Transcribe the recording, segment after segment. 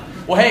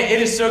Well, hey,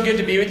 it is so good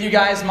to be with you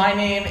guys. My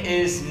name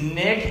is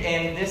Nick,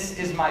 and this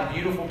is my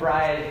beautiful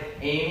bride,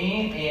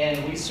 Amy,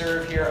 and we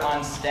serve here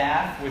on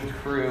staff with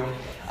Crew.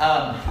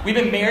 We've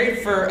been married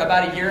for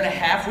about a year and a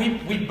half.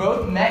 We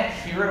both met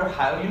here at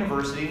Ohio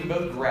University. We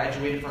both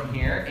graduated from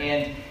here,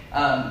 and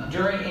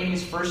during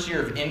Amy's first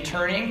year of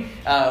interning,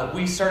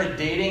 we started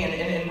dating,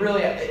 and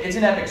really, it's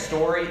an epic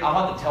story.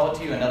 I'll have to tell it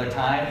to you another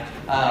time.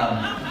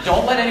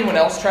 Don't let anyone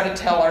else try to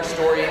tell our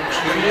story to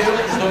you,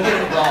 because they'll get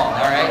it wrong,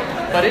 all right?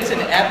 But it's an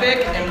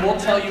epic, and we'll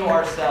tell you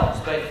ourselves.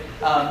 But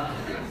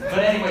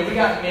anyway, we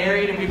got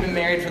married, and we've been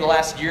married for the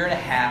last year and a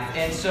half,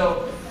 and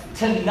so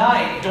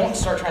tonight, don't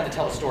start trying to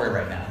tell the story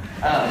right now.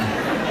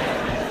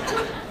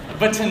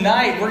 But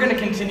tonight, we're going to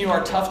continue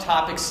our Tough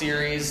Topic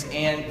series,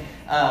 and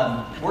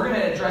we're going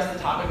to address the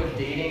topic of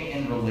dating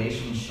and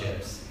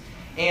relationships.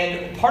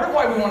 And part of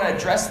why we want to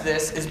address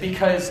this is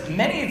because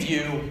many of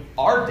you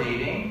are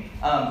dating.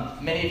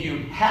 Many of you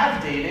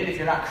have dated if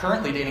you're not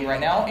currently dating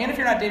right now. And if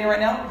you're not dating right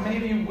now, many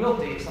of you will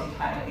date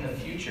sometime in the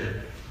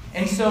future.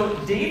 And so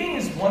dating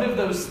is one of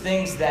those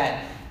things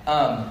that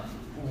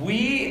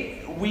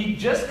we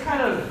just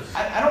kind of,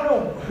 I don't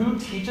know who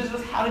teaches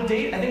us how to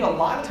date. I think a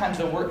lot of times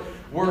though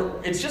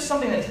it's just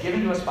something that's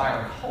given to us by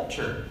our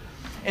culture.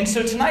 And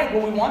so tonight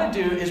what we want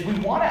to do is we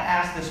want to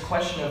ask this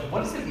question of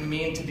what does it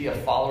mean to be a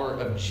follower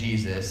of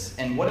Jesus,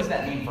 and what does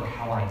that mean for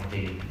how I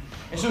date?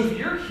 And so if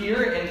you're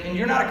here and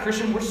you're not a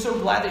Christian, we're so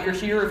glad that you're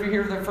here. If you're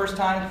here for the first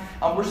time,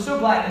 we're so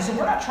glad. And so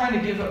we're not trying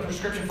to give a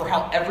prescription for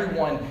how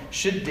everyone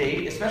should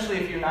date, especially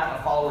if you're not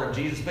a follower of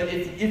Jesus. But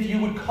if you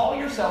would call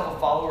yourself a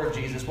follower of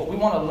Jesus, what we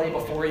want to lay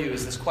before you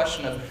is this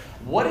question of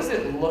what does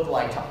it look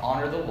like to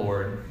honor the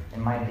Lord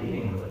in my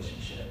dating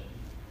relationship?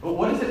 But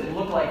what does it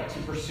look like to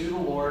pursue the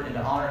Lord and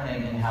to honor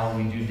Him in how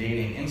we do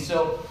dating? And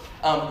so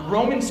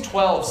Romans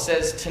 12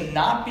 says to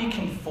not be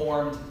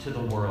conformed to the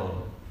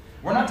world.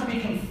 We're not to be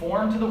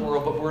conformed to the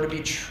world, but we're to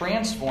be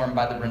transformed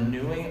by the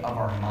renewing of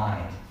our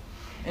mind.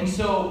 And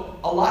so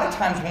a lot of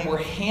times when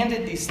we're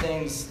handed these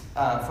things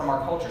from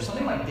our culture,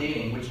 something like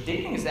dating, which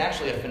dating is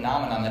actually a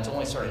phenomenon that's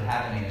only started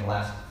happening in the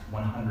last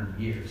 100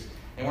 years.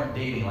 They weren't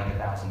dating like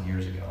 1,000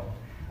 years ago.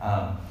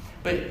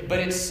 But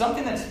it's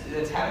something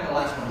that's happened the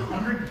last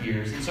 100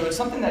 years, and so it's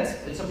something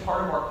it's a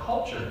part of our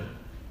culture.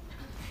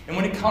 And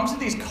when it comes to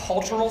these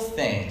cultural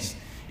things,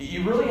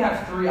 you really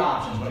have three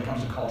options when it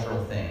comes to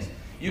cultural things.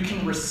 You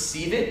can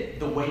receive it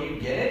the way you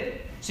get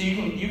it. So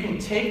you can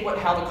take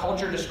how the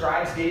culture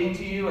describes dating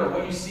to you, or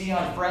what you see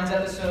on Friends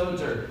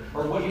episodes, or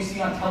what you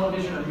see on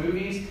television or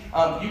movies.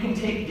 You can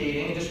take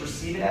dating and just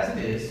receive it as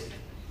it is.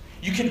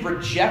 You can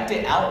reject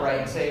it outright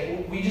and say,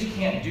 well, we just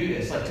can't do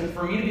this.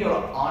 For me to be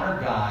able to honor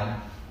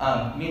God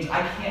means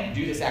I can't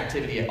do this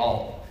activity at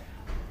all.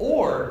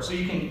 Or, so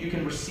you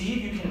can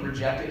receive, you can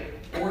reject it,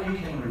 or you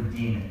can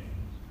redeem it.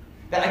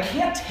 That I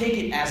can't take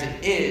it as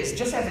it is,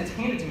 just as it's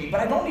handed to me, but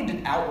I don't need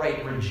to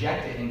outright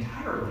reject it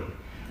entirely.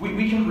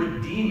 We can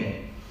redeem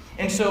it.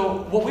 And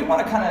so what we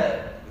want to kind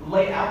of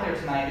lay out there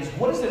tonight is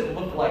what does it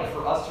look like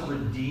for us to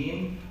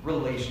redeem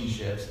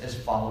relationships as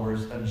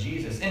followers of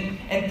Jesus?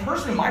 And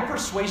personally, my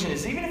persuasion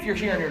is even if you're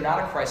here and you're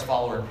not a Christ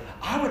follower,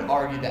 I would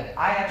argue that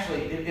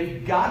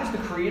if God is the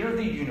creator of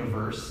the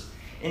universe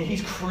and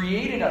He's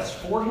created us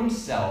for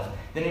Himself,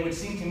 then it would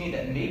seem to me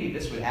that maybe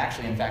this would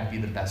actually, in fact, be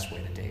the best way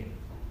to date.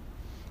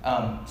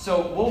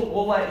 So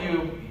we'll let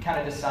you kind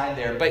of decide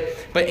there.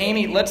 But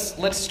Amy,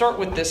 let's start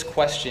with this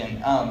question.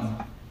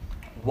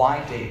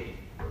 Why date?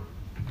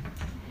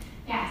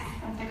 Yes,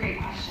 that's a great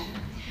question.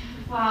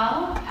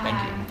 Well,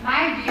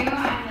 my view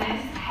on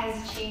this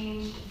has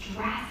changed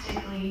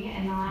drastically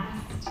in the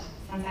last,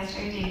 since I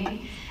started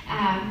dating.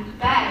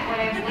 But what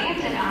I've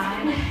landed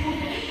on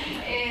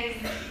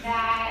is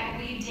that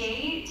we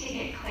date to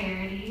get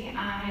clarity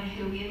on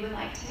who we would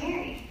like to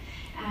marry.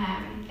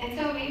 And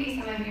so maybe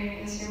some of you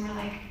in this room are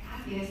like,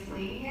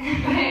 obviously,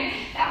 but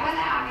that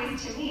wasn't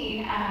obvious to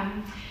me.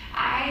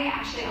 I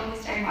actually only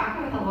started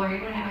walking with the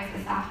Lord when I was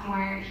a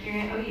sophomore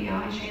here at OU.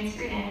 I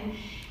transferred in.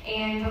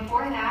 And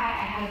before that,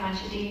 I had a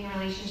bunch of dating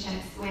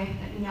relationships with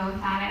no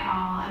thought at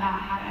all about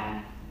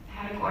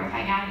how to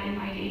glorify God in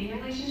my dating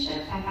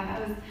relationships. I thought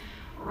that was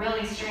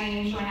really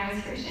strange when I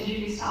was first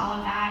introduced to all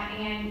of that.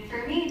 And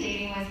for me,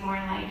 dating was more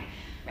like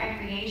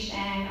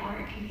recreation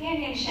or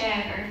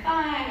companionship or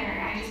fun, or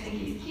I just think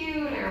he's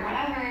cute or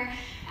whatever.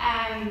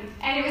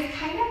 And it was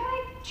kind of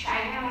like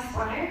trying on a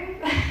sweater.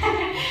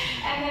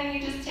 And then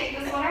you just take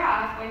the sweater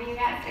off when you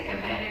got sick of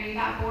it or you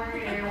got bored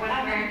or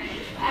whatever.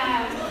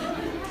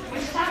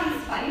 Which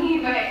sounds funny,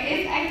 but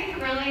it's, I think,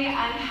 really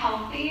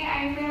unhealthy,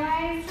 I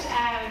realized.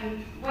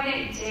 What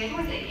it did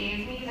was it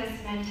gave me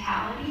this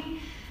mentality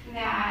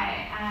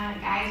that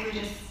guys were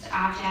just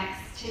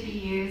objects to be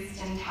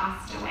used and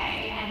tossed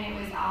away, and it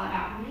was all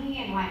about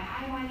me and what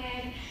I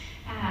wanted.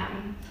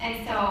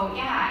 And so,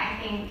 yeah,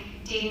 I think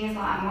dating is a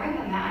lot more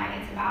than that.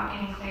 It's about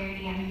getting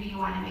clarity on who you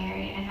want to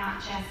marry and not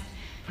just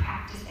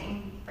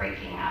practicing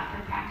breaking up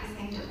or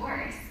practicing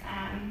divorce.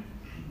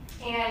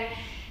 And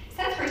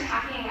since we're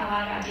talking a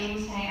lot about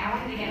dating tonight, I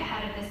wanted to get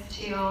ahead of this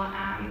too.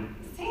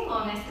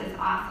 Singleness is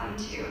awesome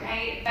too,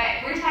 right?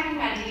 But we're talking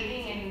about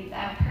dating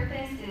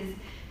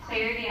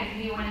clarity on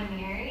who you want to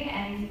marry,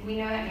 and we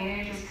know that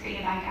marriage was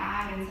created by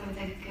God, and so it's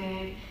a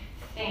good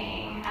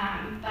thing.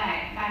 But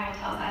the Bible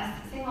tells us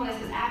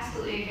singleness is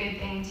absolutely a good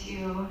thing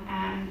too.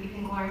 You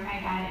can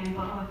glorify God in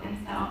both,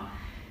 and so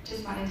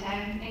just wanted to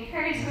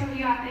encourage some of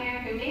you out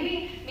there who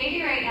maybe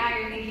right now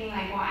you're thinking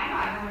like, well, I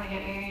don't ever want to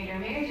get married, or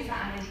marriage is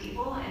not on the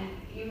table, and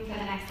even for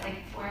the next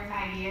 4 or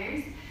 5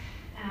 years.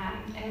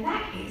 And in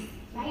that case,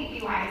 it might be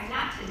wise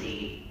not to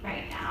date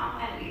right now,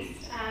 at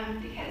least,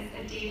 because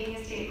if dating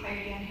is to get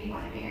clarity on who you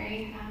want to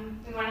marry,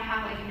 we want to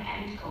have an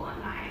end goal in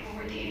mind when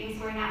we're dating,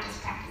 so we're not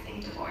just practicing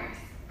divorce.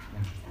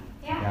 So,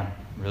 yeah,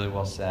 really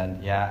well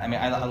said. Yeah, I mean,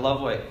 I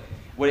love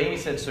what Amy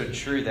said. So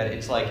true that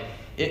it's like,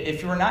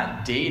 if you're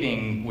not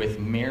dating with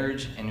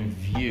marriage in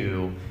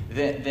view,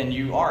 then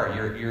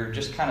you're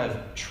just kind of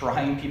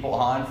trying people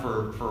on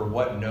for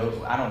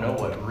I don't know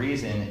what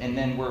reason, and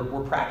then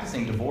we're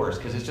practicing divorce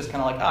because it's just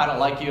kind of like, oh, I don't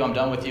like you, I'm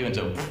done with you, and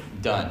so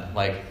done,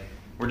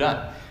 we're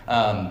done.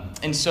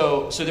 And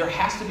so there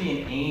has to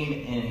be an aim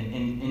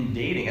in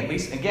dating. At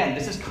least, again,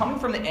 this is coming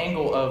from the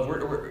angle of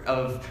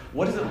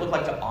what does it look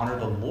like to honor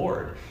the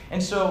Lord.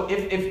 And so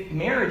if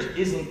marriage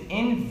isn't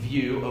in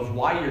view of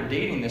why you're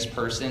dating this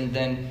person,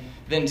 then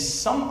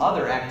some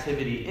other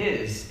activity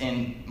is,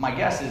 and my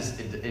guess is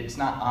it's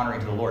not honoring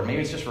to the Lord.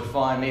 Maybe it's just for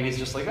fun. Maybe it's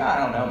just I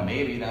don't know.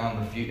 Maybe down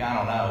the future, I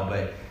don't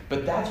know.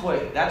 But that's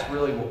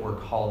really what we're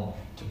called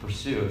to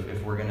pursue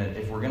if we're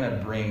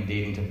gonna bring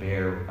dating to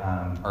bear,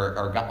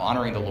 or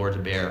honoring the Lord to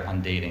bear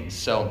on dating.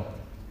 So,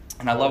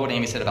 and I love what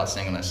Amy said about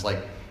singleness.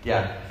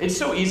 Yeah, it's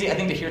so easy, I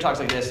think, to hear talks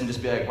like this and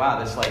just be like,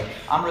 wow, this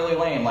I'm really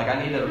lame.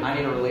 I need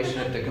a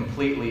relationship to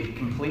complete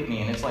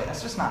me, and it's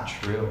that's just not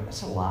true.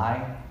 It's a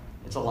lie.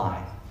 It's a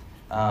lie.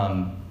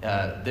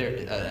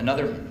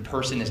 Another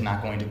person is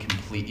not going to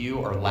complete you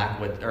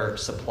or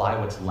supply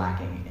what's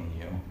lacking in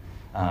you.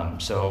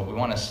 So we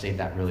want to state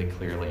that really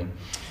clearly.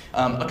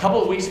 A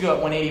couple of weeks ago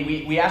at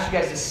 180, we asked you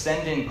guys to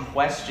send in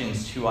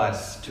questions to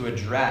us to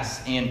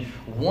address. And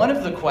one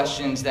of the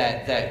questions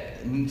that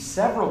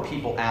several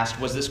people asked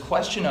was this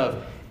question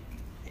of,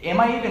 am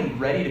I even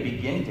ready to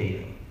begin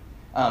dating?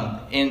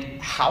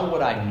 And how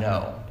would I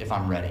know if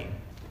I'm ready?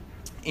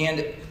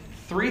 And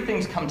 3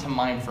 things come to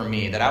mind for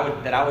me that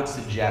I would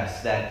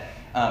suggest that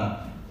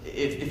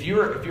if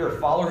you're a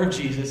follower of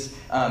Jesus,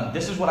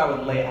 this is what I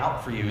would lay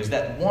out for you. Is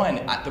that one,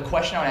 the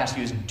question I would ask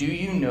you is, do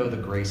you know the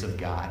grace of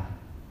God?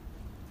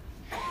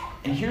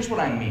 And here's what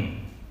I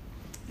mean.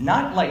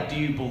 Not do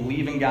you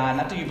believe in God,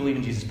 not do you believe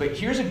in Jesus, but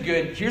here's a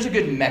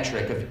good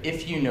metric of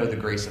if you know the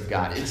grace of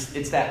God.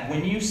 It's that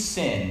when you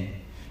sin,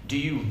 do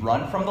you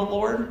run from the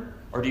Lord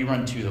or do you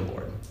run to the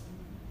Lord?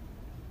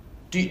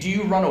 Do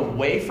you run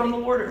away from the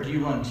Lord or do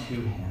you run to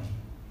Him?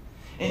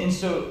 And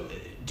so,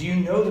 do you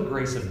know the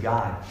grace of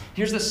God?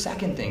 Here's the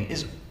second thing,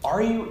 is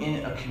are you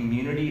in a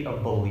community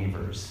of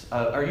believers?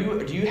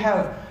 Do you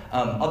have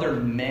other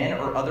men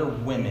or other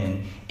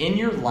women in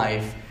your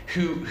life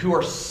who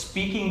are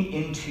speaking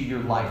into your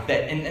life?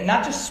 And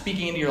not just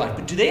speaking into your life,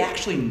 but do they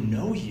actually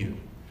know you?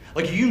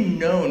 You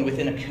known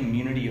within a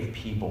community of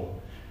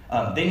people.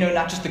 They know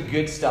not just the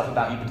good stuff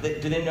about you,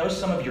 but do they know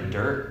some of your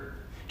dirt?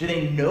 Do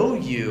they know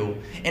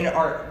you, and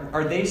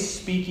are they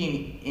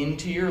speaking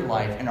into your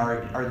life, and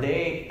are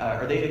they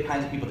the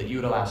kinds of people that you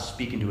would allow to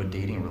speak into a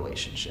dating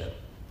relationship?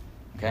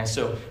 Okay,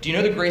 so do you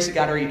know the grace of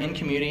God? Are you in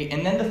community?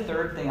 And then the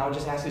third thing I would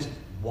just ask is,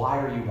 why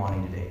are you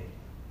wanting to date?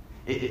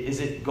 Is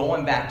it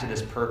going back to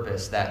this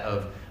purpose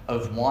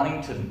of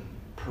wanting to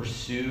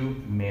pursue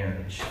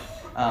marriage?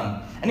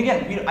 And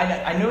again,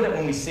 I know that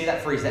when we say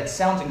that phrase, that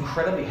sounds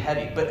incredibly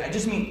heavy, but I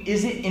just mean,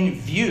 is it in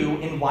view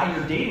in why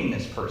you're dating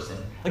this person?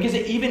 Is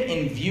it even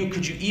in view?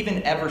 Could you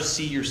even ever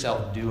see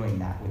yourself doing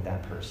that with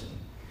that person?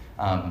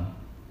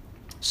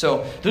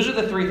 So those are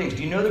the 3 things.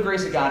 Do you know the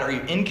grace of God? Are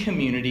you in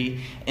community?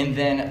 And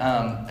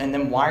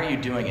then why are you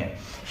doing it?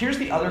 Here's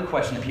the other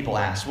question that people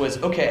asked was,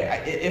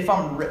 okay, if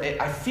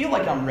I feel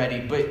like I'm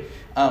ready, but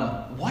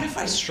what if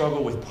I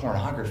struggle with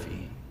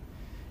pornography?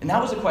 And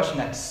that was a question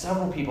that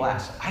several people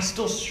asked. I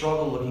still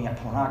struggle looking at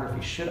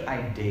pornography. Should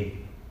I date?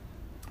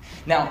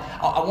 Now,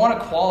 I want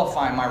to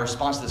qualify my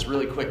response to this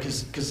really quick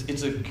because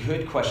it's a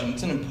good question.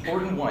 It's an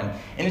important one,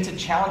 and it's a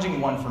challenging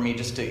one for me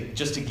just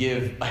to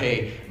give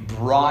a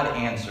broad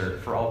answer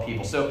for all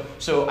people.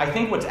 So I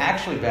think what's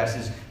actually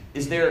best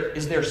is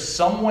there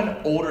someone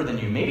older than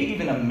you, maybe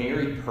even a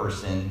married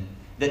person,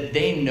 that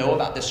they know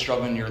about this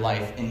struggle in your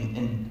life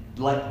and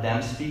let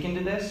them speak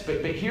into this.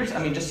 But here's,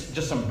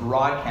 just some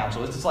broad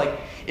counsel. It's just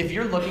if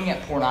you're looking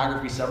at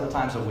pornography several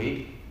times a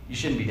week, you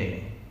shouldn't be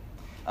dating.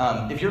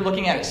 If you're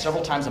looking at it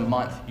several times a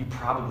month, you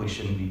probably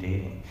shouldn't be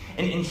dating.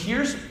 And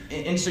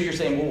so you're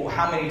saying, well,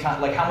 how many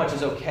times? How much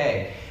is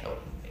okay?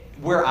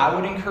 Where I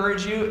would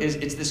encourage you is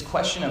it's this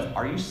question of,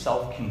 are you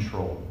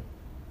self-controlled?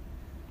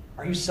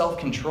 Are you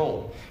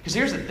self-controlled? Because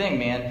here's the thing,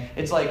 man.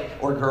 It's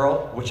or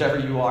girl, whichever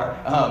you are.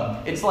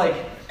 It's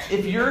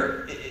if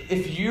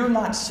you're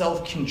not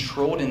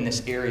self-controlled in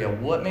this area,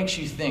 what makes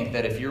you think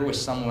that if you're with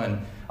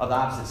someone of the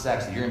opposite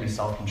sex that you're going to be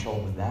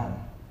self-controlled with them?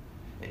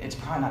 It's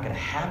probably not going to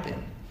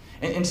happen.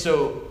 And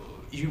so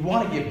you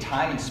want to give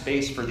time and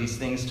space for these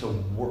things to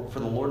work, for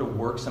the Lord to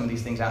work some of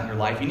these things out in your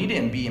life. You need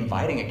to be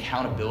inviting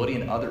accountability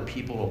and other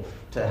people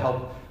to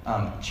help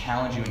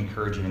challenge you,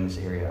 encourage you in this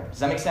area. Does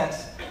that make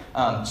sense?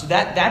 So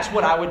that's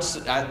what I would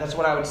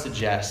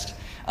suggest.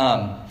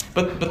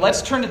 But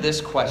let's turn to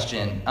this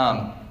question,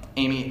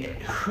 Amy.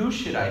 Who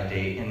should I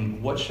date,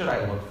 and what should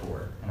I look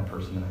for in a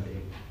person that I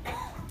date?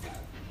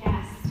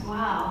 Yes.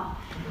 Well,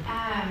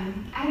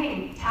 I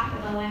think top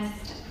of the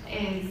list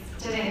is,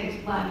 do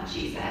they love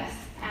Jesus?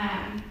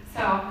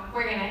 So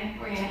we're gonna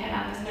hit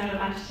on this note a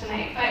bunch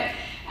tonight, but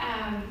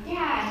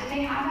do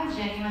they have a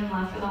genuine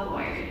love for the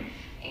Lord?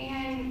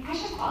 And I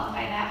should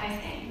qualify that by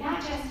saying,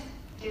 not just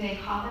do they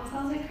call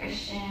themselves a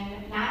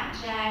Christian, not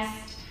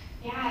just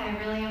they're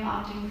really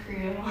involved in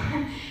crew,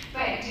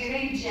 but do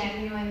they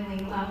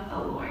genuinely love the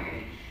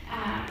Lord?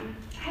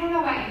 I don't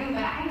know about you,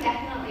 but I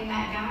definitely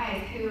met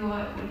guys who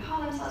would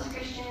call themselves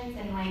Christians,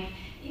 and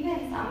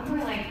even some who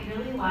were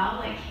really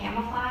well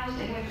camouflaged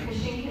in the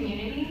Christian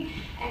community,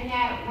 and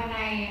yet when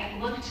I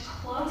looked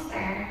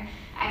closer,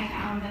 I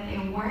found that they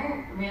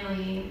weren't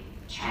really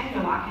trying to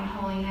walk in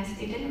holiness.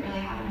 They didn't really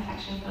have an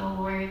affection for the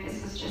Lord.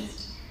 This was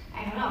just,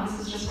 this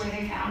was just where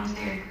they found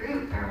their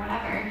group or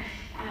whatever.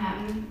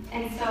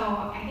 And so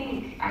I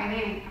think,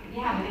 do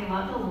they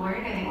love the Lord?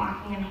 Are they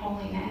walking in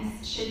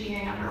holiness? Should be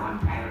your number one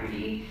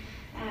priority.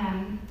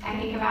 I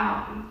think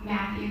about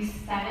Matthew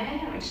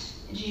 7, which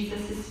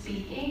Jesus is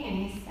speaking, and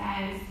he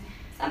says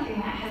something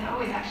that has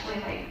always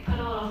actually put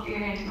a little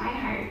fear into my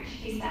heart.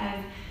 He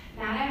says,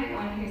 not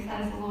everyone who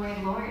says,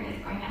 Lord, Lord, is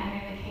going to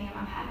enter the kingdom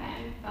of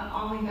heaven, but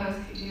only those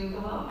who do the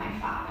will of my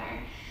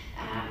Father.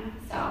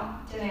 So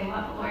do they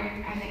love the Lord?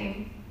 Are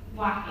they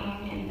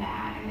walking in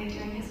that? Are they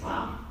doing his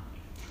will?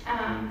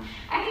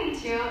 I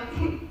think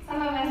too,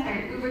 some of us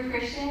are uber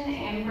Christian,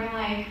 and we're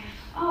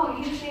oh,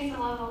 he just needs to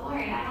love the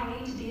Lord. I don't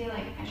need to be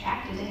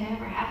attracted to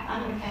him or have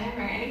fun with him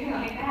or anything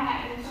like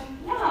that. And it's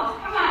no,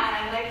 come on.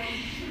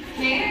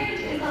 Marriage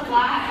is a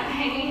lot of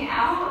hanging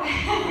out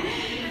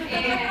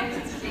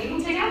and being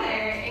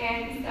together.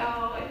 And so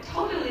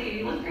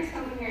totally look for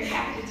someone you're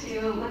attracted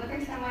to. Look for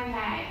someone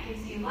that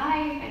gives you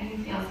life and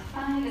who feels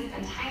fun to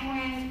spend time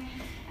with.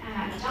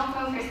 Don't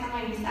go for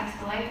someone who sucks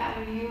the life out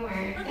of you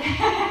or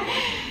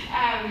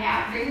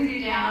brings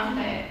you down.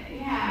 But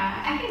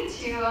I think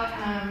too,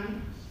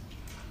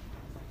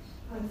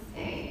 let's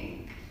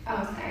see.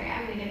 Oh, sorry,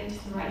 I'm going to get into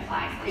some red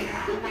flags later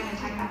on. I'm not going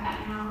to talk about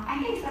that now.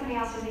 I think something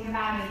else to think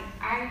about is,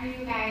 are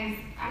you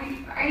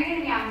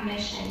going to be on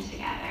mission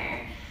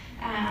together?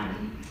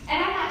 And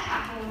I'm not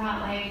talking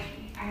about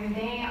are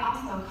they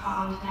also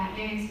called to that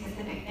very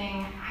specific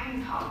thing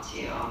I'm called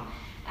to?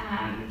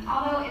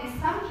 Although in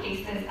some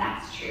cases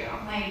that's true.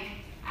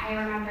 I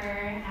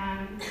remember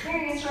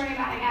hearing a story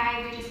about a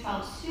guy who just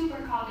felt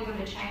super called to go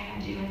to China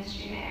and do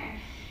ministry there,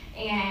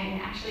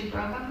 and actually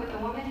broke up with a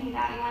woman he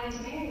thought he wanted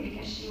to marry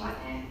because she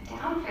wasn't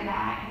down for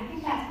that. And I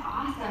think that's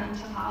awesome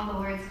to follow the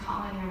Lord's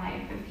call in your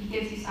life if he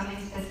gives you something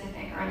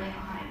specific early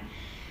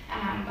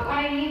on. But what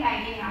I mean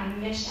by being on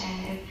mission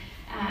is,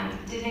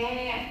 do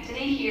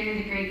they hear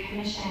the Great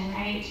Commission,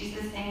 right?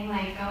 Jesus saying, go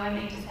and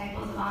make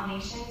disciples of all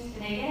nations. Do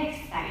they get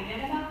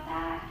excited about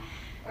that?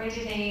 Or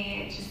do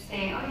they just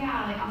say, oh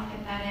yeah, I'll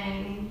fit that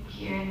in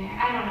here and there?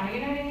 I don't know,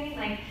 you know what I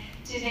mean?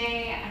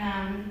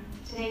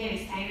 Do they get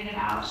excited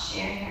about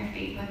sharing their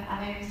faith with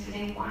others? Do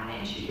they want to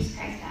introduce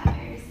Christ to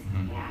others?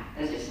 Mm-hmm. Yeah,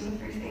 those are some of the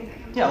first things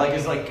that come to mind.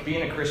 Is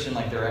being a Christian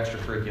their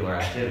extracurricular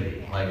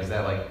activity? Is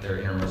that their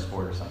innermost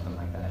sport or something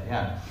like that?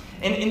 Yeah.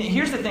 And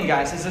here's the thing,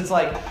 guys, is it's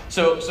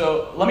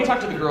so let me talk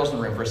to the girls in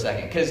the room for a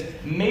second, because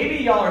maybe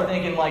y'all are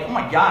thinking oh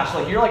my gosh,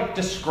 you're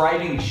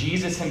describing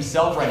Jesus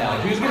himself right now.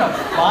 Who's gonna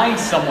find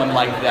someone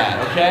like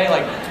that? Okay,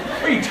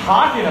 what are you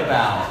talking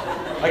about?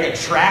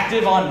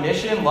 Attractive, on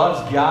mission,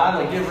 loves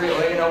God,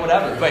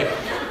 whatever.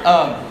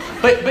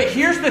 But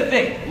here's the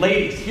thing,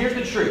 ladies. Here's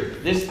the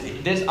truth.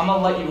 This I'm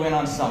gonna let you in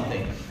on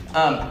something.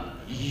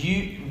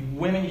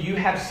 Women, you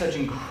have such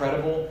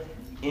incredible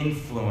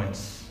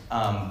influence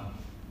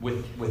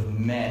with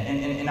men,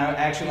 and I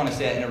actually want to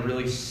say that in a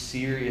really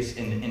serious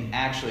and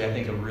actually I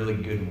think a really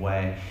good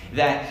way.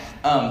 That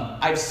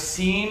I've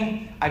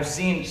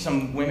seen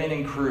some women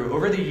in crew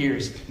over the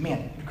years,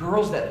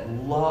 girls that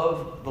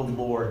love the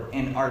Lord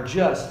and are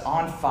just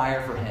on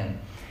fire for Him,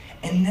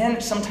 and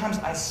then sometimes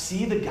I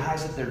see the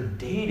guys that they're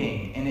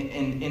dating,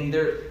 and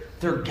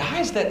they're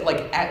guys that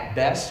at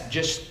best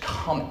just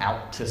come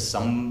out to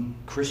some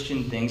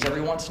Christian things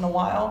every once in a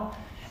while,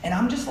 and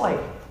I'm just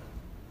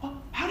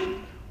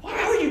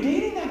how are you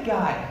dating that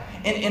guy?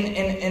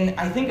 And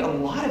I think a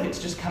lot of it's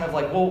just kind of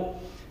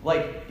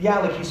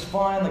he's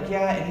fun,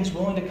 and he's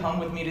willing to come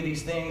with me to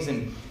these things.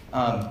 And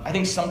I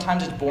think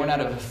sometimes it's born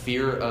out of a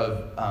fear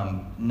of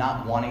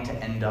not wanting to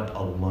end up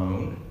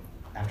alone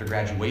after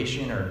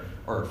graduation or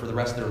for the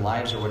rest of their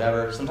lives or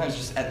whatever. Sometimes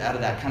just out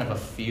of that kind of a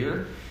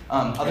fear.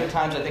 Other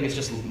times I think it's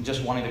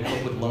just wanting to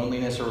cope with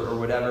loneliness or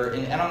whatever.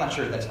 And I'm not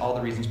sure that's all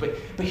the reasons. But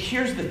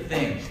here's the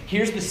thing.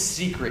 Here's the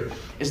secret,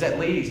 is that,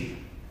 ladies,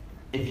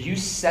 if you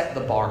set the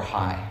bar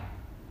high,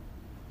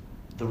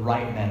 the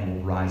right men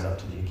will rise up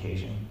to the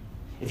occasion.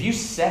 if you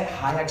set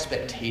high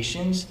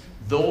expectations,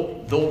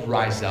 they'll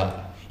rise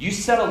up. You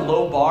set a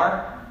low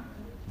bar,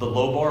 the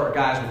low bar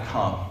guys will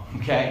come,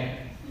 okay?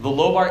 The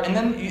low bar, and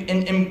then,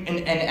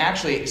 and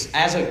actually,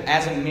 as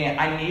a man,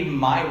 I need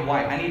my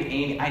wife, I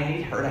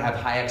need her to have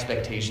high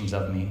expectations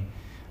of me.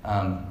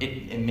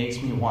 It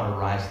makes me want to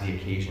rise to the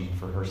occasion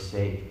for her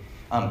sake.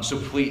 So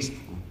please,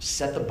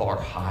 set the bar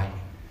high.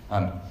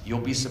 You'll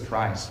be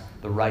surprised.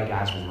 The right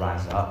guys will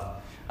rise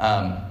up.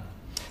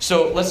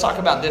 So let's talk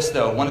about this,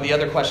 though. One of the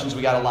other questions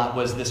we got a lot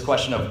was this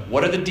question of,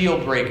 what are the deal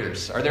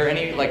breakers? Are there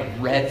any,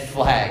 red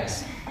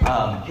flags?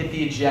 Hit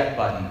the eject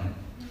button.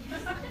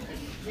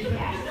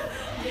 Yes.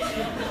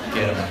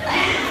 Get them.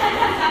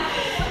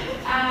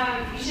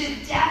 You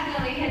should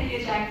definitely hit the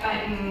eject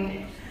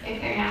button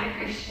if they're not a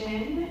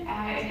Christian,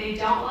 if they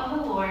don't love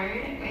the Lord.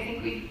 I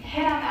think we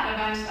hit on that a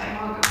bunch, so I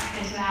won't go back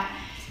into that.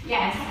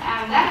 Yes,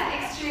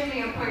 that's extremely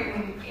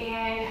important.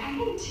 And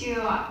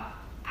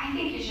I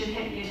think you should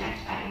hit the eject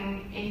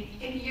button.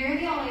 If you're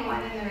the only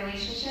one in the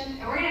relationship,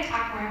 and we're going to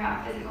talk more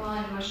about physical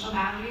and emotional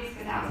boundaries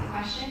because that was the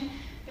question,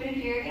 but if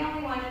you're the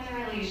only one in the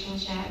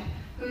relationship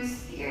who's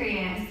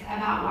serious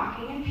about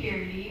walking in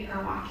purity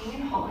or walking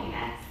in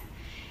holiness,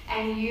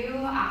 and you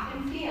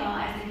often feel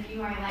as if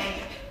you are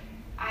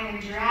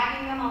either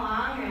dragging them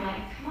along or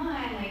come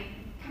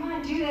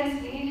on, do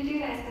this, we need to do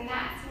this, and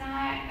that's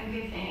not a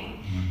good thing.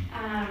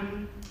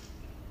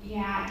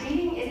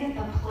 Dating isn't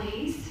the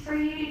place for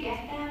you to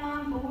get them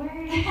on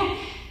board.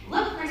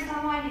 Look for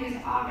someone who's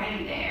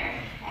already there,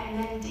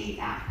 and then date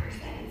that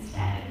person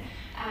instead.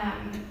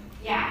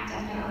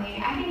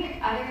 Definitely. I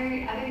think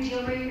other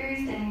deal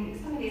breakers, and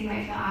some of these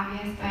might feel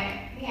obvious,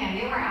 but man,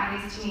 they weren't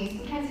obvious to me.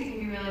 Sometimes it can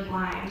be really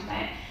blind,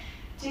 but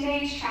do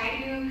they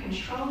try to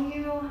control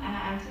you?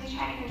 Do they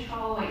try to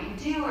control what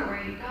you do or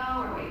where you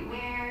go or what you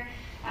wear?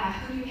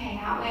 Who you hang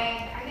out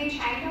with? Are they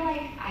trying to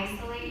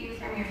isolate you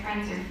from your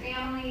friends or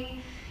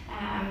family?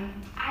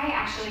 I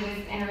actually was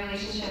in a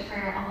relationship for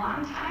a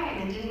long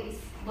time and didn't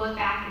look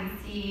back and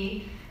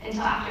see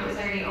until after it was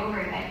already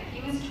over that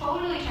he was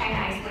totally trying to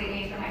isolate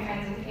me from my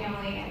friends and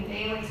family, and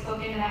they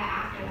spoke into that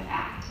after the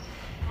fact.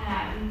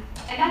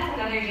 And that's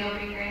another deal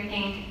breaker, I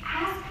think.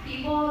 Ask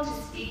people to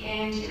speak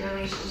into your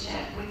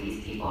relationship with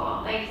these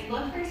people.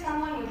 Look for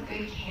someone with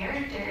good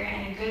character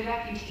and a good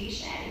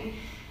reputation.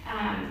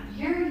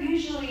 You're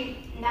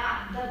usually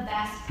not the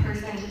best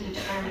person to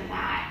determine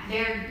that.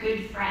 Their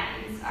good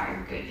friends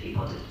are good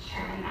people to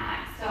determine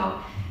that.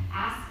 So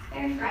ask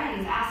their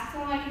friends, ask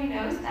someone who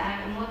knows them,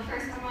 and look for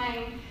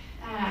someone,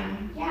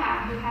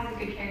 who has a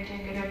good character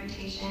and good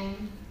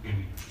reputation.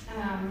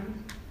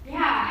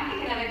 I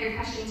think another good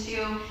question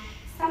too.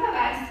 Some of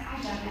us,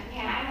 I've done it,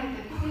 man, I'm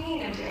the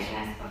queen of doing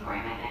this before I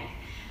met Nick.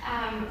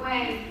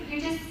 When you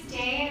just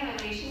stay in a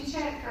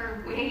relationship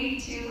for way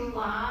too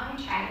long,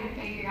 trying to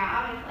figure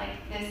out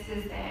if this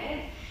is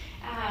it.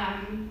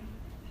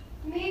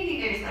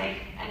 Maybe there's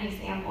an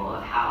example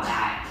of how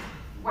that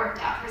worked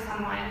out for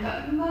someone,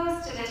 but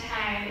most of the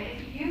time,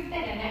 if you've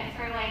been in it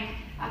for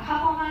a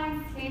couple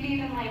months, maybe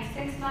even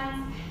 6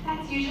 months,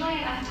 that's usually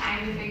enough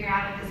time to figure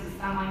out if this is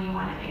someone you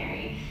want to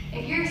marry.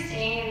 If you're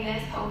staying in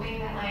this hoping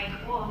that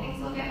things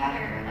will get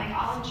better,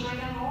 I'll enjoy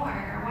them more,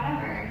 or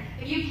whatever,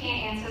 if you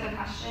can't answer the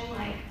question,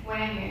 would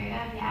I marry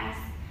them? Yes,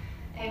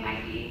 it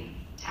might be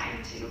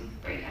time to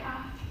break it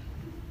off.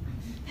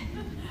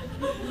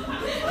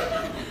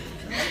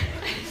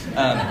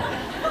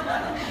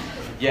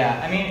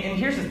 And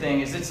here's the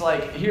thing: is it's I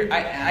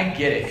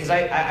get it because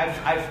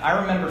I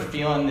remember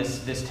feeling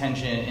this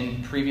tension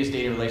in previous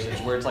dating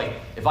relationships where it's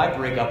if I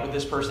break up with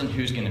this person,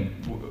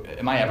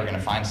 am I ever gonna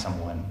find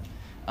someone?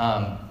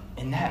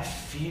 And that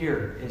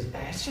fear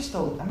it's just a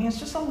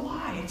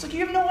lie. It's you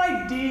have no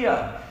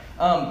idea.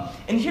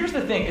 And here's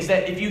the thing: is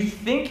that if you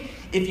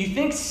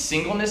think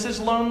singleness is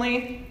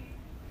lonely,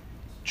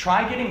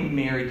 try getting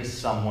married to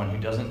someone who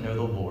doesn't know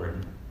the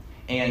Lord,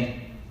 and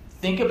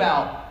think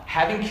about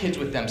having kids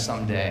with them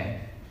someday,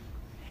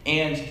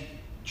 and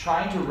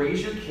trying to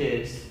raise your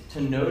kids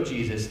to know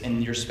Jesus,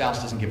 and your spouse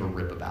doesn't give a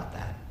rip about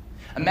that.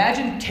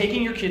 Imagine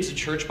taking your kids to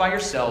church by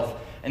yourself,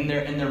 and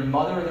their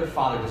mother or their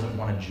father doesn't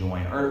want to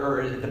join,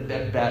 or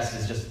at best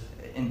is just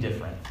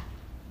indifferent.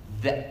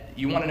 That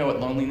you want to know what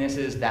loneliness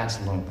is? That's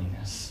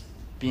loneliness.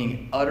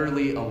 Being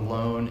utterly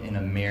alone in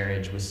a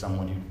marriage with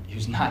someone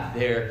who's not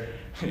there,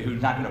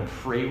 who's not going to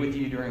pray with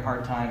you during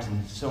hard times,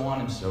 and so on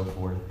and so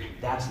forth.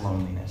 That's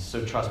loneliness.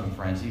 So trust me,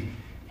 friends, you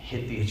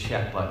hit the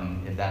eject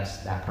button if that's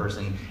that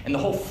person. And the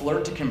whole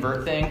flirt to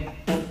convert thing,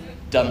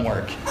 doesn't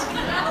work.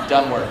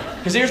 Doesn't work.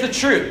 Because here's the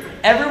truth.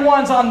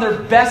 Everyone's on their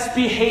best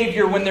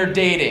behavior when they're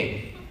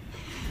dating.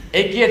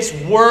 It gets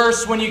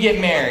worse when you get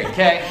married,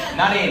 okay?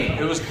 Not Amy.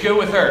 It was good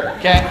with her,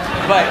 okay?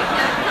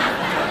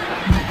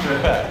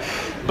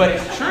 But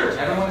it's true.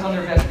 Everyone's on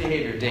their best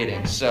behavior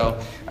dating. So,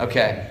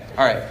 okay.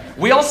 All right.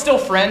 We all still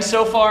friends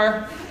so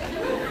far?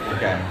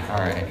 Okay. All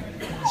right.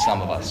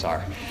 Some of us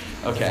are.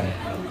 Okay.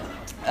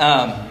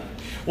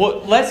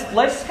 Well,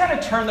 let's kind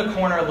of turn the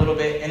corner a little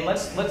bit, and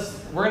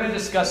we're going to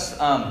discuss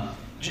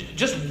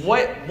just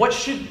what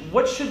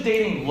should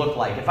dating look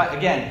like?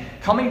 Again,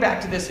 coming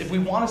back to this, if we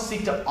want to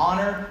seek to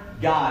honor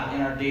God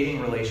in our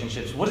dating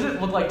relationships, what does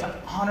it look like to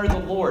honor the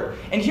Lord?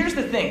 And here's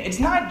the thing. It's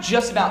not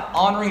just about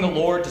honoring the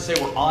Lord to say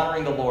we're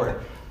honoring the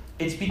Lord.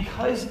 It's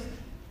because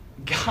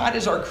God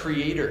is our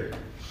creator.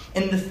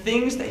 And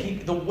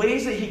the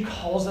ways that he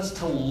calls us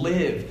to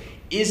live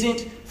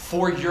isn't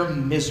for your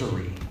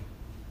misery.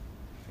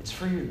 It's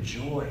for your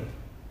joy.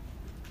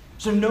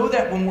 So know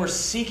that when we're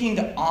seeking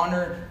to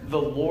honor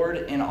the Lord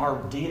in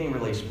our dating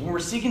relationship, when we're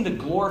seeking to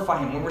glorify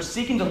him, when we're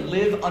seeking to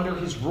live under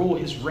his rule,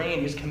 his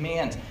reign, his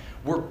commands,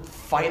 we're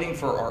fighting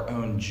for our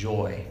own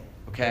joy,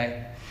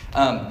 okay?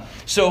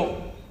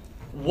 So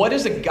what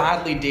does a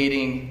godly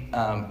dating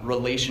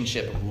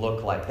relationship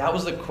look like? That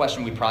was the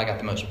question we probably got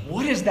the most.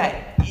 What does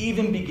that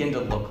even begin to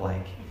look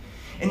like?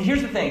 And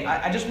here's the thing.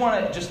 I just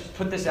want to just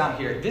put this out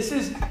here. This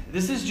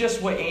is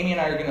just what Amy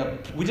and I are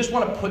we just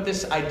want to put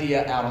this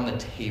idea out on the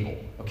table,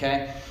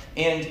 okay?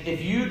 And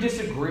if you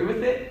disagree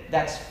with it,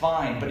 that's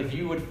fine. But if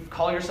you would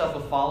call yourself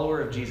a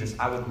follower of Jesus,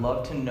 I would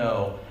love to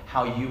know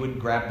how you would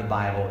grab the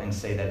Bible and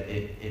say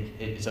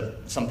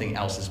that something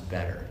else is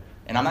better.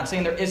 And I'm not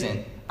saying there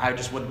isn't. I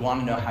just would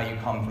want to know how you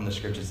come from the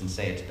scriptures and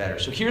say it's better.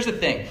 So here's the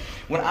thing.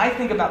 When I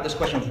think about this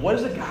question of what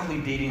does a godly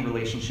dating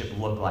relationship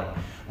look like,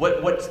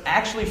 what's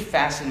actually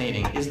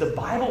fascinating is the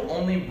Bible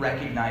only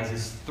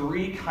recognizes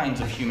 3 kinds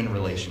of human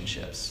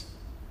relationships.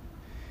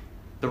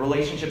 The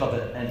relationship of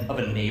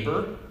a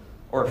neighbor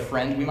or a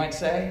friend, we might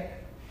say.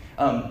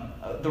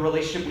 The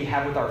relationship we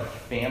have with our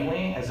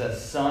family as a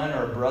son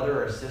or a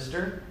brother or a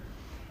sister.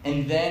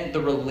 And then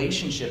the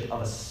relationship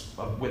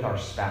with our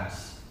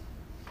spouse.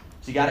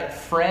 So you got it?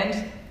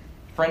 Friend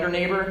or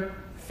neighbor,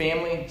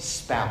 family,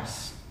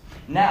 spouse.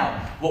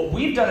 Now, what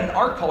we've done in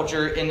our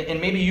culture, and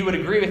maybe you would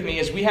agree with me,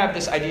 is we have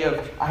this idea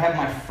of I have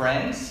my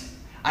friends,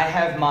 I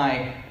have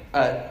my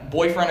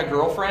boyfriend or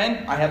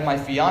girlfriend, I have my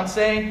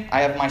fiance,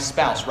 I have my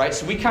spouse, right?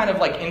 So we kind of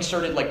like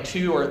inserted like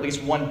 2 or at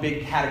least 1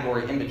 big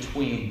category in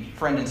between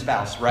friend and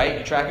spouse, right?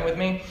 You tracking with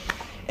me?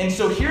 And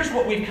so here's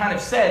what we've kind of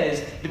said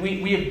is that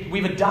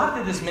we've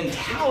adopted this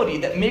mentality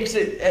that makes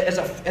it,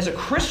 as a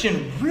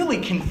Christian, really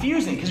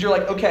confusing. Because you're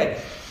like,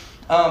 okay,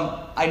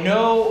 I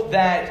know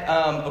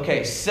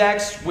that,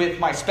 sex with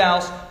my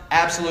spouse,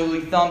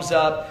 absolutely, thumbs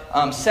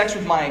up. Sex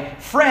with my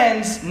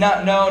friends,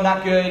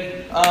 not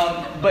good.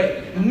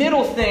 But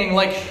middle thing,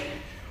 like,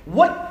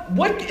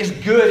 what is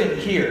good in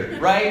here,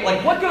 right?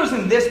 Like, what goes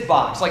in this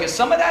box? Like, is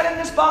some of that in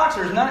this box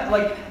or is not?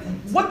 Like,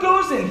 what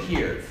goes in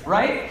here,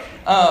 right?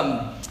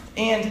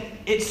 And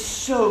it's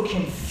so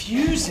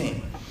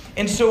confusing.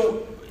 And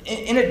so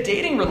in a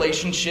dating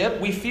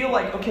relationship, we feel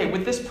like, okay,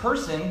 with this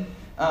person,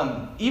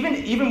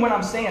 even when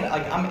I'm saying,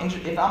 like,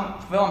 if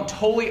I'm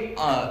totally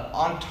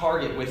on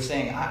target with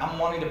saying I'm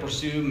wanting to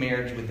pursue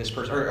marriage with this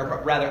person,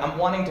 or rather, I'm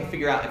wanting to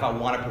figure out if I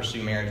want to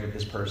pursue marriage with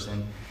this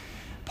person,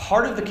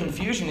 part of the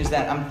confusion is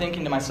that I'm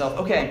thinking to myself,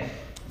 okay,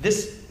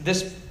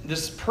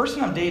 this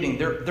person I'm dating,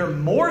 they're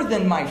more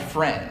than my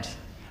friend.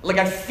 Like,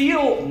 I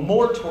feel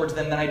more towards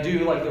them than I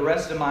do like the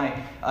rest of my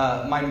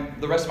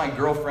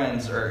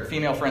girlfriends or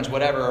female friends,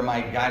 whatever, or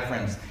my guy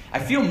friends. I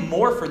feel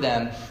more for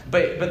them,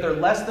 but they're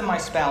less than my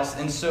spouse.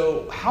 And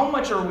so how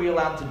much are we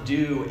allowed to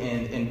do,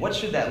 and what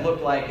should that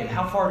look like, and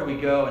how far do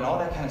we go, and all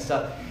that kind of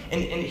stuff.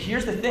 And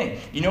here's the thing.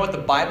 You know what the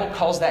Bible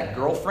calls that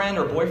girlfriend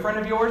or boyfriend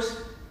of yours?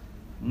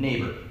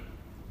 Neighbor.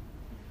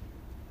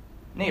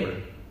 Neighbor.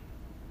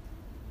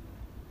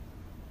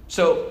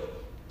 So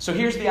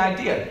here's the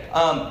idea.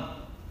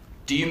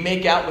 Do you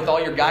make out with all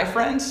your guy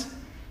friends?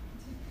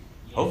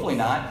 Hopefully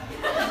not.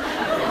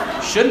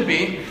 Shouldn't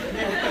be.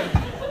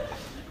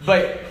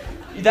 But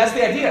that's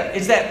the idea.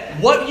 Is that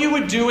what you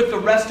would do with the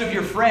rest of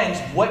your friends,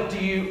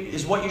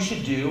 is what you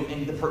should do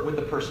with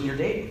the person you're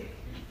dating.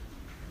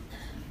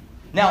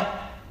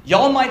 Now,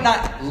 y'all might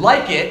not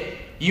like it.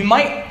 You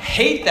might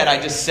hate that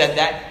I just said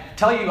that.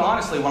 Tell you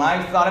honestly, when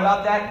I thought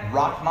about that,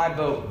 rocked my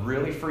boat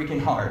really freaking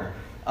hard.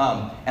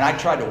 And I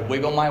tried to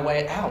wiggle my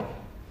way out.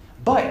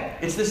 But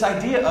it's this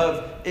idea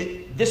of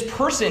this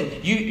person,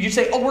 you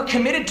say, oh, we're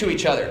committed to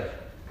each other.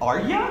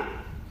 Are you?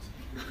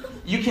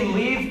 You can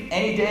leave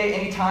any day,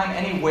 anytime,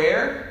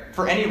 anywhere,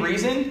 for any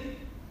reason?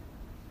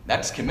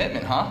 That's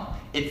commitment, huh?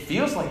 It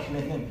feels like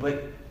commitment,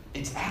 but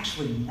it's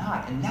actually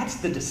not. And that's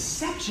the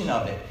deception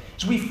of it.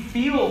 So we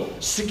feel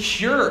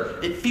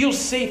secure. It feels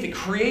safe. It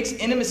creates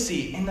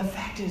intimacy. And the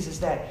fact is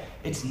that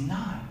it's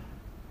not.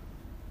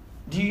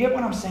 Do you get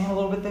what I'm saying a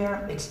little bit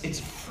there? It's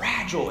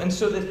fragile. And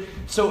so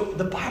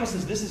the Bible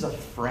says this is a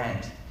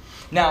friend.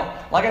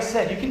 Now, like I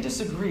said, you can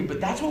disagree,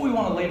 but that's what we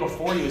want to lay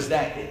before you is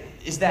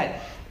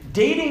that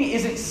dating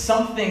isn't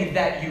something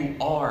that you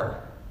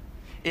are.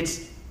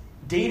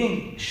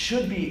 Dating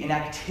should be an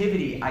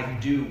activity I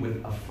do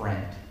with a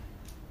friend.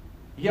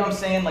 You know what I'm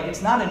saying? Like,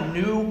 it's not a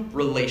new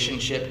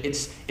relationship.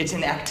 It's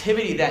an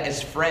activity that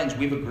as friends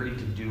we've agreed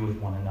to do with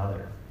one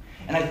another.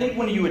 And I think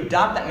when you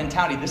adopt that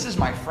mentality, this is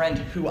my friend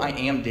who I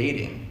am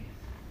dating,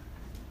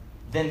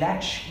 then that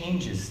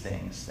changes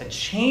things. That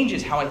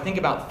changes how I think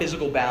about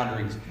physical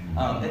boundaries.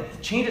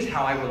 It changes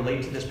how I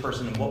relate to this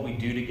person and what we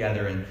do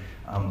together and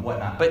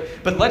whatnot.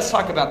 But let's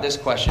talk about this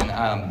question.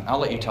 I'll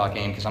let you talk,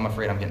 Aim, because I'm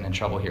afraid I'm getting in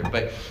trouble here.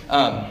 But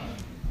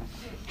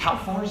how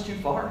far is too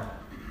far?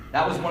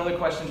 That was one of the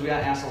questions we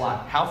got asked a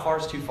lot. How far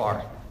is too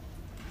far?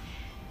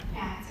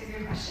 Yeah, it's a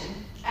good question.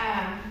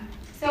 And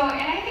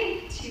I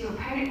think too,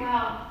 I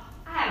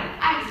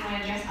just want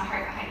to address the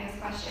heart behind this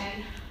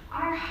question.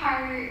 Our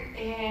heart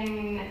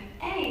in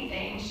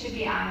anything should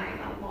be honoring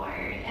the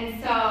Lord. And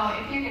so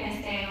if you're going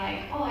to say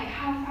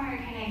how far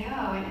can I go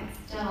and it's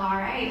still all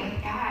right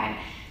with God,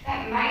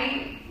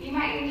 you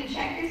might need to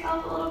check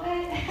yourself a little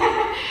bit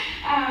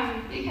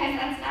because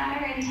that's not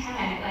our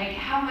intent. Like,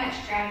 how much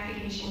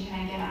gratification can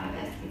I get out of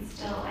this and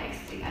still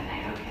sleep at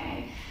night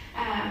okay?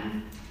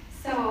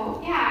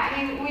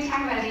 When we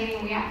talk about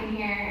dating, we often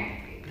hear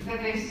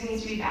that there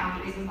needs to be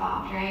boundaries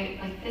involved, right?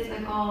 Like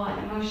physical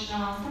and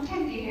emotional.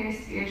 Sometimes you hear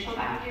spiritual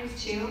boundaries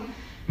too.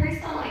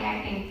 Personally,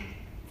 I think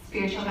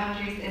spiritual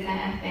boundaries isn't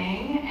a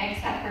thing,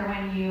 except for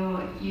when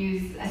you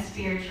use a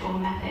spiritual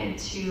method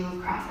to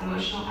cross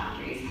emotional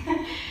boundaries.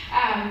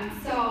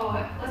 So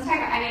let's talk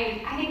about,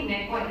 I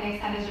think what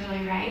Nick said is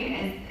really right,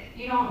 is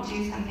you don't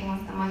do something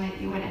with someone that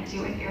you wouldn't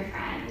do with your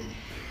friend.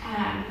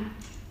 Can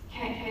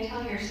I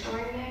tell your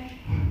story, Nick?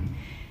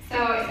 So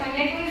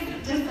Nick was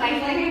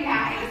discipling a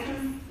guy, this was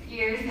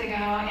years ago,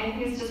 and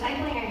he was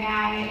discipling a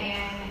guy,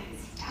 and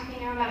he's talking to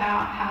him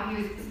about how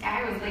this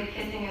guy was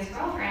kissing his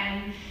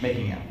girlfriend.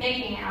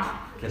 Making out.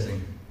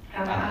 Kissing.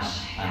 Oh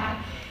gosh,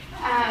 yeah.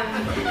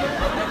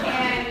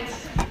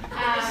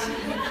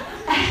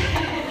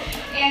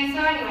 And so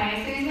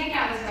anyway, so he's making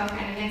out with his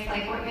girlfriend, and Nick's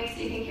like, what makes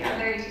you think you're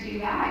there to do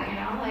that,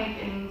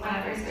 and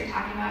whatever, so they're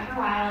talking about it for a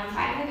while, and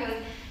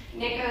finally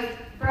Nick goes,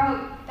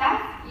 bro,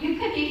 you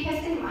could be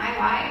kissing my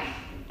wife.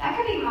 That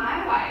could be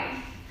my wife.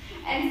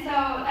 And so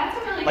that's a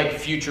really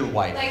future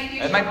wife.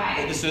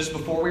 Wife. This is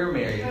before we were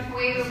married.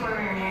 Way before we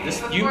were married.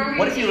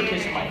 What if you were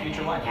kissing my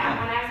future wife? Yeah,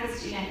 when I was a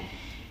student.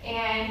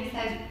 And he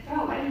said,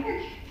 bro, what if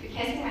you're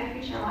kissing my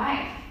future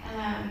wife?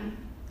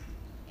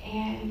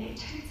 And it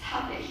turns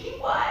out that he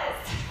was.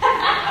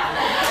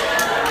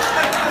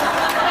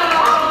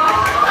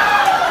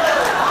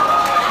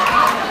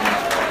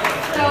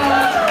 So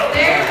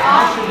there's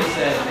all. I should have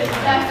said maybe.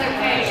 That's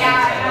okay. Yeah,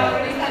 I know.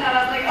 When he said that, I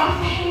was like, oh,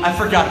 thanks. I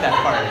forgot that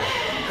part.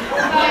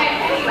 But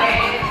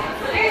anyway,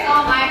 there's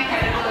all my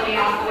credibility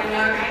out the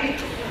window, right?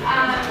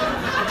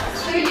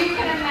 So you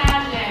can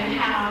imagine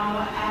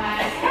how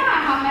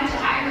much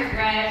I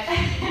regret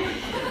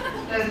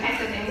those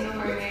kinds of things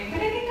before we married.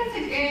 But I think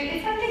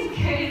it's something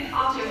good,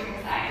 all joking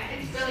aside,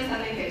 it's really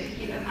something good to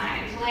keep in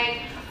mind.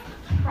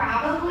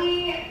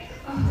 Probably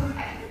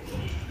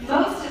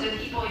most of the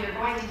people you're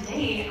going to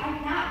date are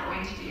not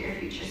going to be your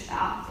future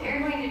spouse. They're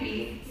going to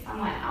be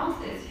someone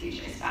else's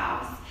future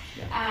spouse.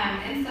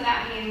 Yeah. And so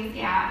that means,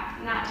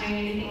 not doing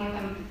anything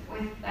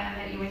with them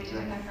that you would do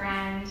with a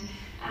friend.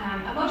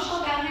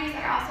 Emotional boundaries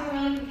are also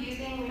really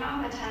confusing. We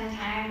don't have a ton of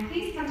time.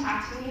 Please come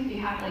talk to me if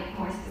you have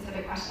more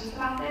specific questions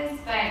about this.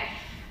 But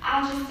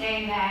I'll just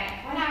say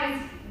that when I was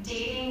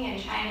dating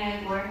and trying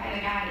to glorify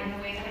the God in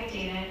the way that I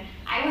dated,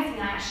 I was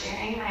not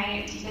sharing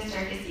my deepest,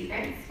 darkest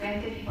secrets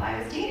with the people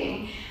I was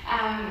dating.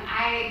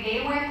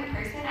 They weren't the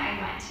person I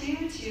went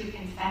to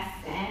confess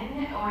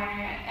sin or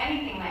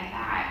anything like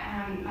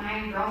that.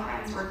 My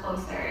girlfriends were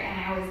closer, and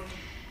I was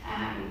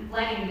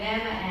letting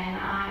them in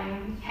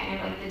on kind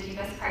of the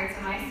deepest parts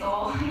of my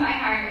soul, my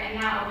heart, and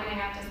not opening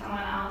up to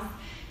someone else.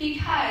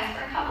 Because,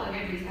 for a couple of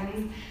good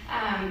reasons.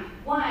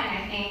 One,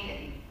 I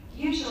think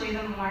usually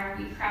the more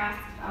we cross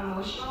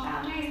emotional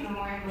boundaries, the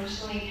more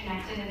emotionally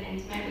connected and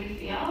intimate we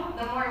feel,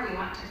 the more we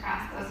want to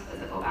cross those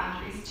physical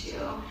boundaries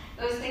too.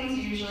 Those things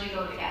usually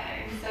go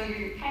together. So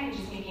you're kind of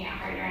just making it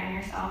harder on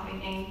yourself, I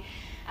think.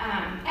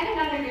 And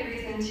another good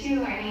reason too,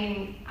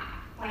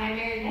 when I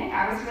married Nick,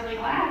 I was really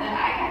glad that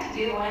I got to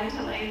be the one to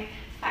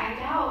find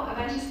out a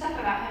bunch of stuff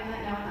about him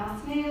that no one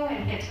else knew,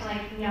 and get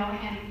to know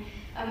him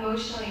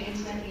emotionally,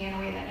 intimately in a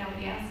way that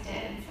nobody else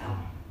did. So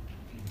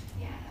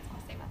that's all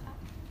I'll say about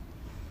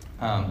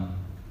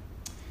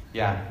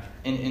that.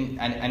 And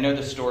I know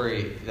the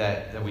story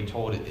that we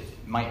told, it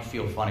might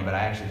feel funny, but I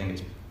actually think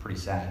it's pretty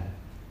sad.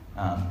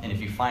 And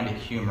if you find it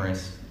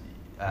humorous,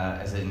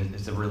 as in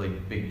it's a really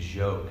big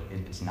joke,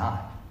 it's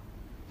not.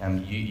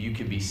 You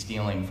could be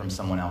stealing from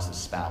someone else's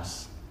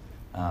spouse.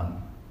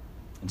 And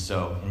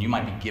you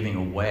might be giving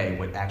away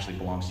what actually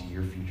belongs to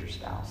your future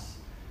spouse.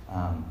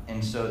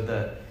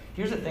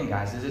 Here's the thing,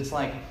 guys, is it's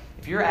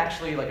if you're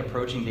actually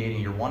approaching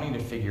dating, you're wanting to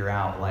figure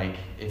out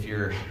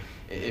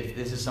if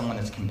this is someone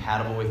that's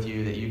compatible with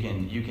you, that you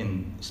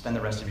can spend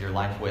the rest of your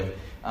life with,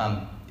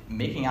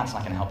 making out's not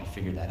going to help you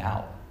figure that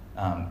out.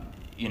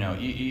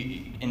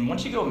 And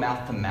once you go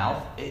mouth to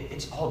mouth,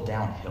 it's all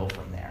downhill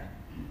from there.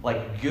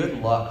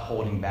 Good luck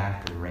holding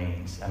back the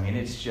reins.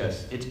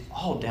 It's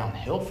all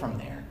downhill from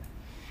there.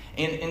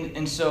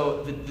 And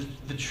so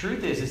the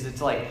truth is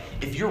it's like,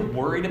 if you're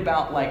worried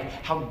about like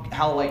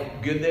how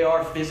like good they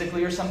are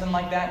physically or something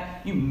like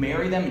that, you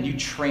marry them and you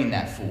train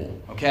that fool,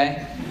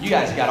 okay? You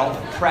guys got all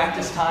the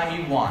practice time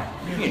you want.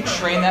 You can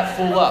train that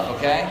fool up,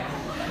 okay?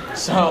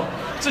 So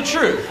it's the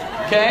truth,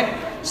 okay?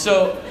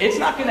 So it's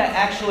not going to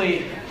actually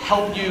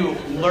help you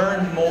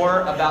learn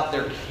more about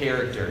their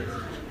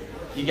character.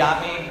 You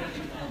got me?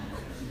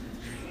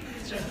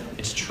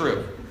 It's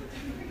true.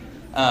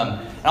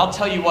 And I'll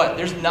tell you what,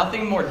 there's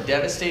nothing more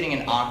devastating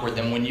and awkward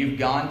than when you've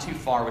gone too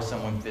far with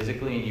someone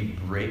physically and you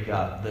break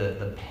up.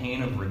 The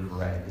pain of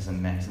regret is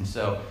immense. And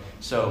so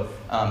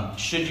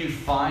should you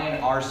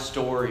find our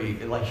story,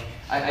 like,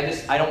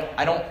 I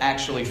don't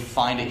actually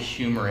find it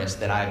humorous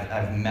that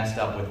I've messed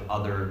up with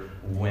other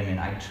women.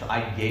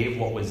 I gave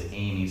what was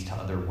Amy's to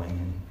other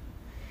women.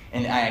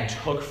 And I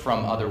took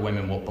from other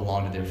women what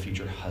belonged to their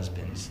future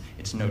husbands.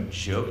 It's no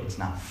joke. It's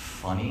not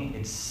funny.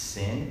 It's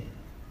sin.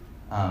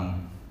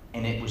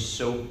 And it was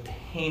so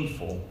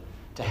painful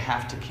to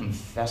have to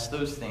confess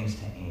those things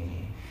to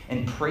Amy.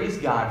 And praise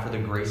God for the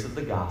grace of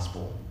the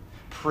gospel.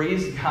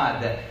 Praise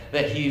God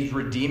that He's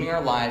redeeming our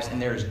lives and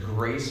there's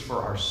grace for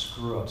our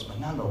screw-ups. But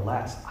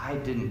nonetheless, I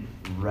didn't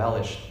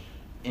relish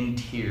in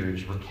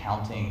tears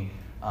recounting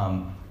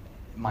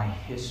my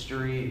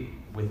history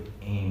with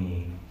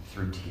Amy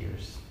through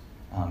tears.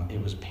 It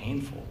was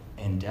painful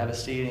and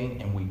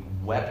devastating, and we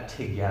wept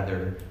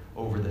together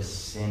over the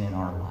sin in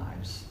our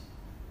lives.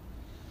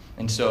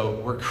 And so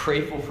we're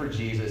grateful for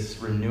Jesus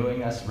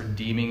renewing us,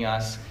 redeeming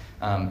us,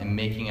 and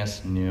making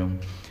us new.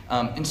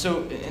 And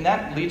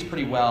that leads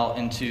pretty well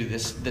into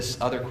this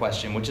other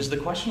question, which is the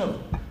question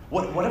of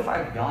what if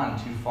I've gone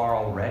too far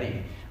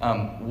already?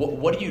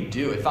 What do you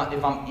do if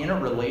I'm in a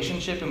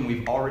relationship and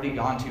we've already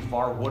gone too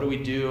far? What do we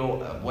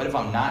do? What if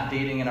I'm not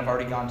dating and I've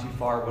already gone too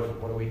far?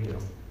 What do we do?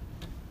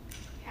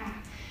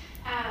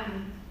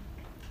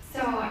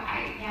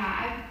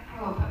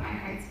 I will put my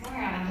cards more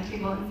out on the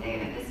table and say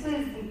that this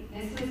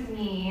was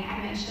me. I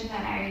mentioned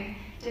that I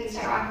didn't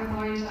start walking with the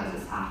Lord until I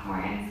was a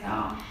sophomore, and so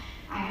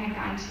I had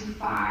gone too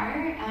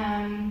far.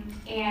 And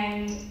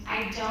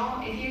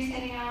if you're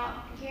sitting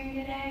out here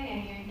today and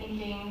you're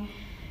thinking,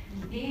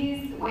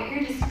 what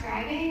you're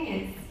describing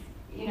is,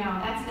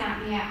 that's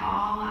not me at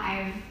all.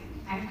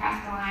 I've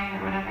crossed the line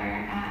or whatever.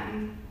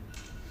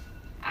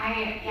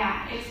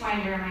 I just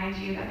wanted to remind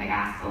you that the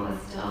gospel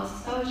is still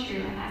so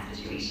true in that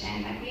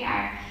situation, that we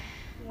are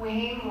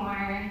way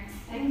more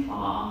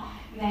sinful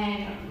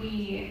than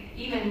we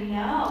even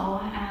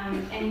know,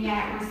 and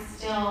yet we're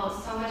still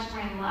so much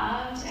more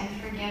loved and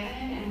forgiven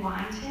and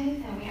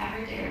wanted than we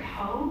ever dared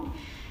hope.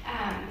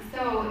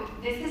 So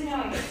this is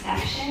no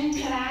exception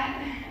to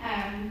that.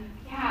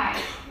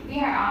 We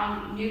are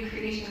all new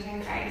creations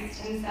in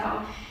Christ, and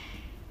so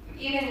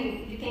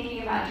even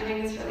thinking about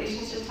doing this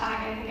relationship talk,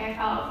 I think I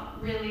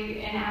felt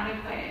really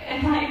inadequate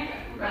and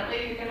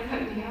really, you're going to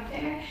put me up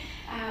there.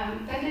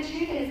 But the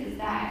truth is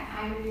that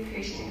I'm a new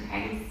creation in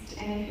Christ,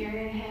 and if you're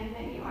in Him,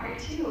 then you are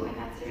too, and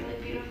that's a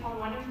really beautiful and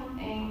wonderful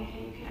thing,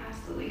 and you can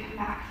absolutely come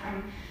back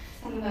from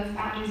some of those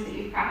boundaries that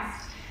you've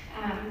crossed.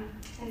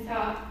 And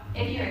so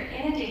if you're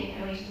in a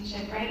dating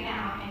relationship right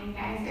now, and you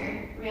guys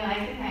are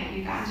realizing that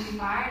you've gone too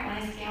far and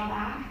want to scale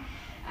back,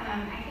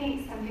 I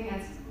think something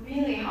that's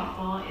really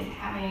helpful is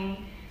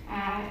having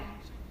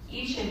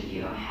each of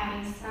you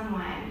having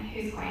someone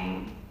who's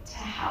going to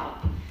help.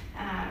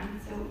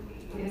 So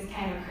this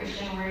kind of a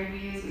Christian word we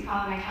use, we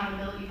call them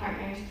accountability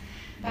partners.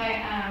 But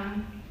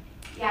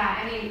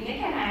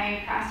Nick and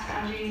I crossed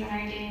boundaries in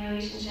our dating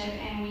relationship,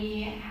 and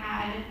we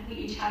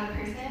each had a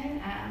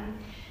person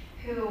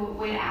who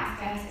would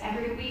ask us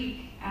every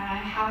week,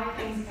 how are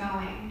things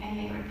going? And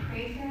they would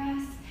pray for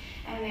us,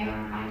 and they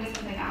would remind us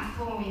of the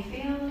gospel when we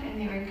failed,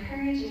 and they would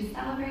encourage and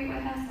celebrate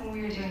with us when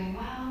we were doing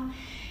well.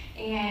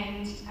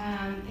 And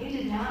they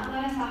did not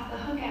let us off the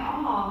hook at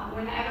all.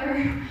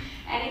 Whenever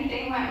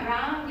anything went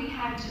wrong, we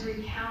had to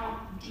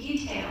recount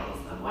details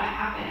of what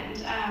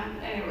happened.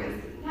 And it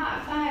was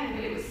not fun,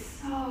 but it was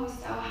so,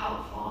 so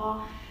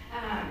helpful.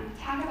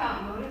 Talk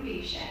about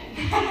motivation.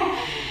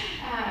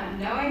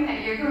 Knowing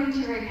that you're going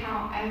to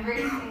recount every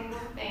single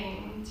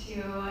thing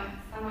to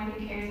someone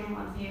who cares and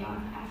loves you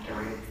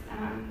afterwards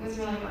was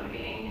really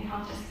motivating and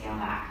helped us scale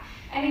back.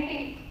 And I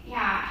think,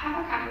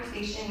 have a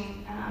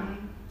conversation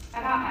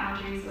about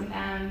boundaries with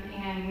them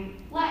and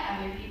let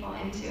other people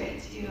into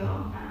it too.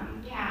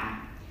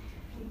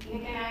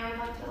 Nick and I would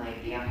love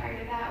to be a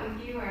part of that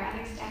with you or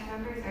other staff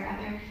members or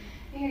other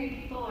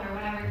married people or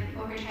whatever,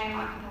 people who are trying to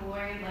walk with the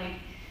Lord.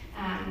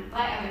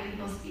 Let other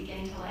people speak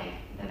into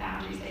the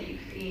boundaries that you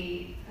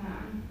create.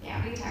 We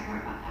can talk more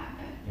about that.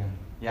 But.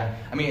 Yeah.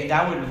 I mean,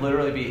 that would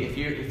literally be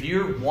if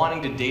you're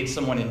wanting to date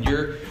someone and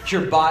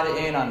you're bought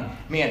in on,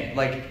 man,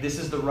 this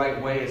is the right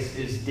way,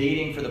 is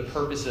dating for the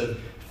purpose of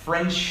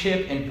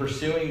friendship and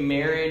pursuing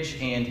marriage.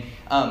 And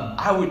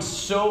I would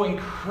so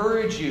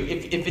encourage you,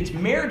 if it's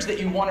marriage that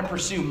you want to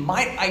pursue,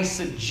 might I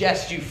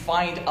suggest you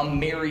find a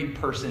married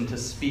person to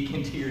speak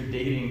into your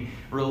dating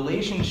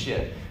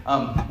relationship.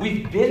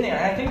 We've been there,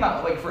 and I think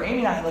about, like, for Amy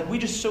and I, like, we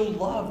just so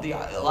love the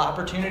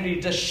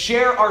opportunity to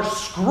share our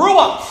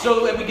screw-ups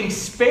so that we can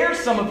spare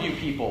some of you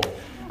people.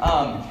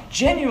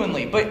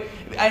 Genuinely. But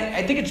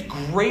I think it's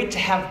great to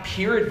have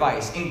peer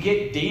advice and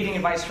get dating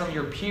advice from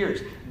your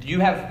peers. You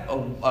have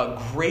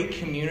a great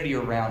community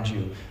around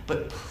you,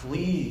 but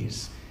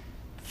please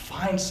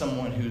find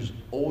someone who's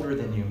older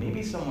than you,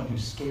 maybe someone who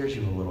scares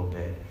you a little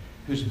bit,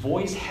 whose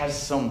voice has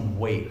some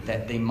weight,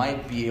 that they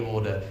might be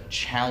able to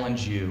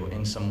challenge you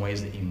in some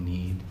ways that you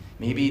need.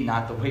 Maybe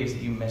not the ways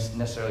that you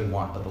necessarily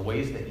want, but the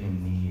ways that you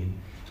need.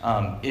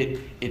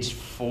 It's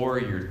for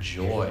your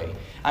joy.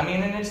 I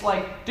mean, and it's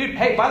like, dude,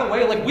 hey, by the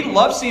way, like, we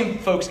love seeing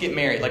folks get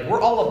married. Like,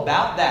 we're all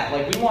about that.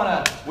 Like, we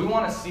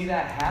want to see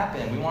that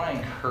happen. We want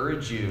to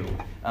encourage you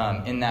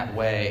in that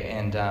way,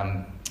 and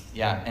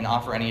and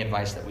offer any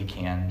advice that we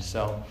can.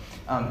 So,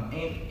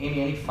 Amy,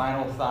 any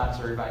final thoughts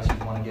or advice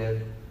you want to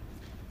give?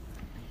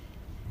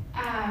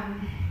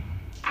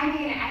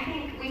 I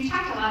think we've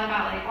talked a lot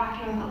about, like,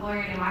 walking with the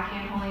Lord and walking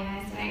in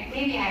holiness, and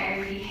maybe I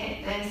already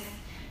hit this,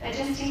 but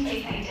just in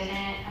case I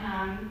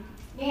didn't,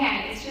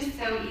 it's just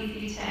so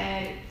easy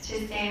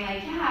to say,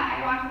 like, yeah,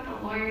 I walk with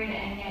the Lord,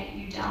 and yet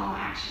you don't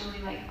actually,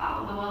 like,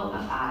 follow the will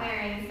of the Father.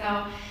 And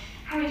so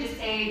I would just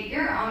say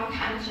your own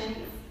conscience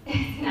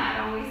is not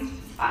always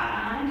spot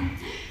on.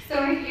 So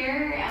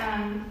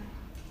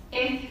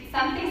if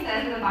something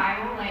says in the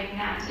Bible, like,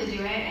 not to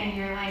do it, and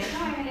you're like,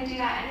 oh, I'm going to do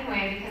that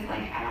anyway because,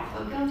 like, I don't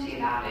feel guilty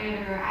about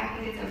it, or I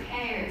think it's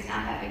okay, or it's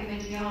not that big of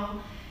a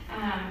deal,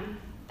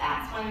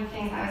 that's one of the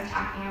things I was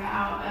talking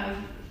about of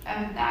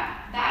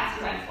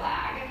that's a red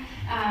flag.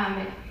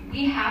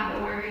 We have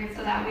the Word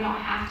so that we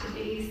don't have to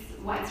base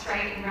what's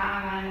right and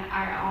wrong on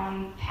our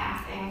own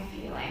passing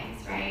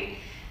feelings, right?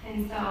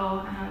 And so,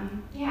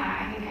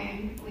 I think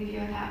I leave you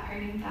with that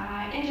parting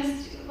thought. And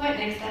just what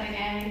Nick said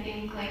again, I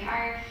think, like,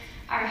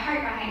 our heart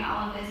behind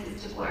all of this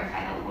is to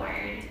glorify the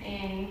Lord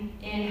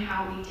in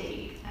how we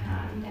date,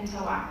 and to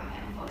walk with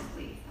Him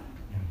closely.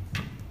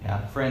 So.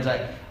 Yeah, friends,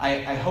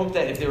 I hope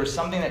that if there was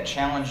something that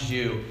challenged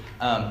you,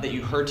 that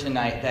you heard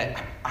tonight,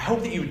 that I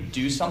hope that you would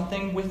do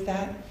something with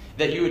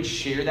that you would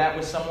share that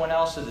with someone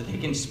else so that they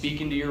can speak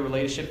into your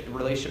relationship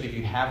if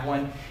you have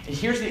one. And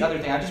here's the other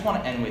thing I just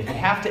want to end with. We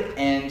have to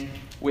end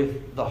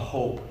with the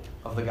hope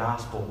of the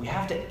gospel. We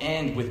have to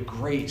end with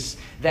grace.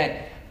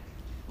 That,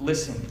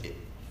 listen,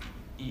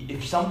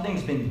 if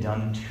something's been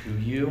done to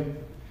you,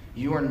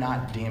 you are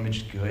not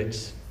damaged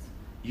goods.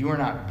 You are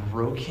not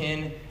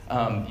broken.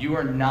 You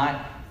are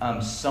not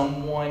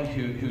someone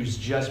who's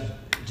just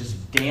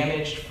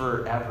damaged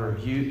forever.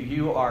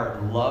 You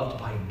are loved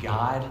by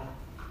God.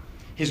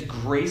 His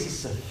grace is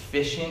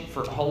sufficient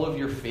for all of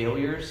your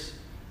failures,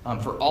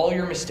 for all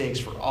your mistakes,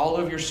 for all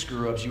of your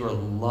screw-ups. You are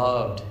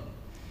loved.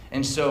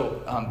 And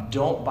so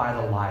don't buy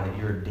the lie that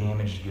you're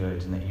damaged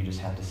goods and that you just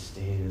have to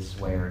stay this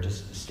way or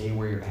just stay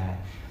where you're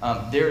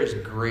at. There is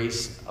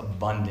grace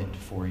abundant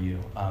for you.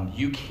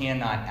 You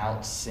cannot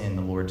out-sin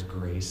the Lord's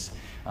grace.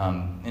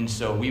 And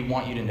so we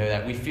want you to know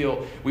that.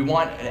 We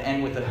want to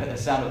end with a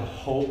sound of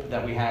hope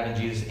that we have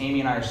in Jesus.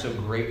 Amy and I are so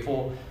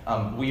grateful.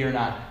 We are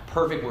not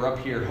perfect. We're up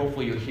here.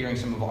 Hopefully you're hearing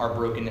some of our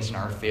brokenness and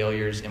our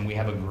failures, and we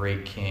have a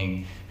great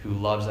King who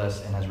loves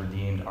us and has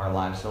redeemed our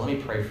lives. So let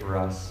me pray for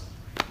us.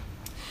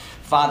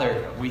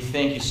 Father, we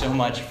thank you so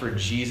much for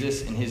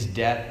Jesus and his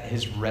death,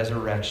 his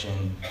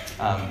resurrection.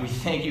 We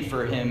thank you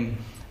for him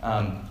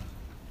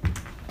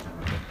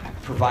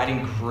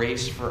providing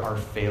grace for our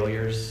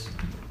failures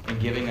and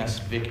giving us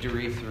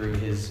victory through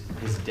his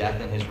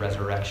death and his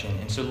resurrection.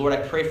 And so, Lord,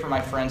 I pray for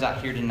my friends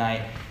out here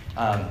tonight.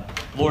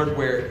 Lord,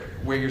 where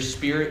your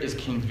Spirit is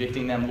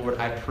convicting them, Lord,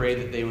 I pray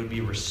that they would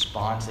be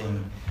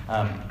responding.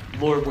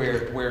 Lord,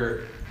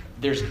 where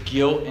there's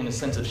guilt and a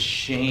sense of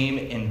shame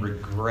and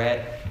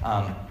regret,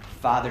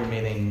 Father, may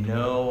they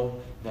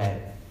know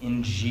that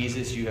in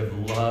Jesus you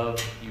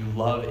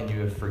love and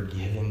you have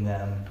forgiven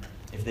them.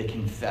 If they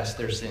confess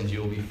their sins, you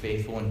will be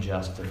faithful and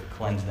just to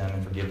cleanse them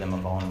and forgive them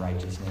of all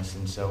unrighteousness.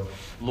 And so,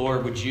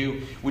 Lord, would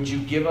you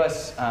give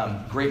us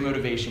great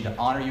motivation to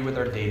honor you with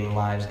our dating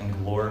lives and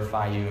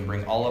glorify you and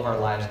bring all of our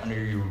lives under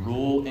your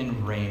rule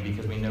and reign,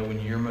 because we know when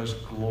you're most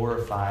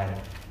glorified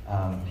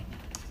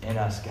in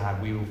us,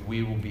 God, we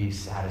will be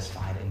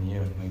satisfied in you.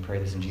 And we pray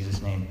this in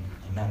Jesus' name.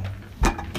 Amen.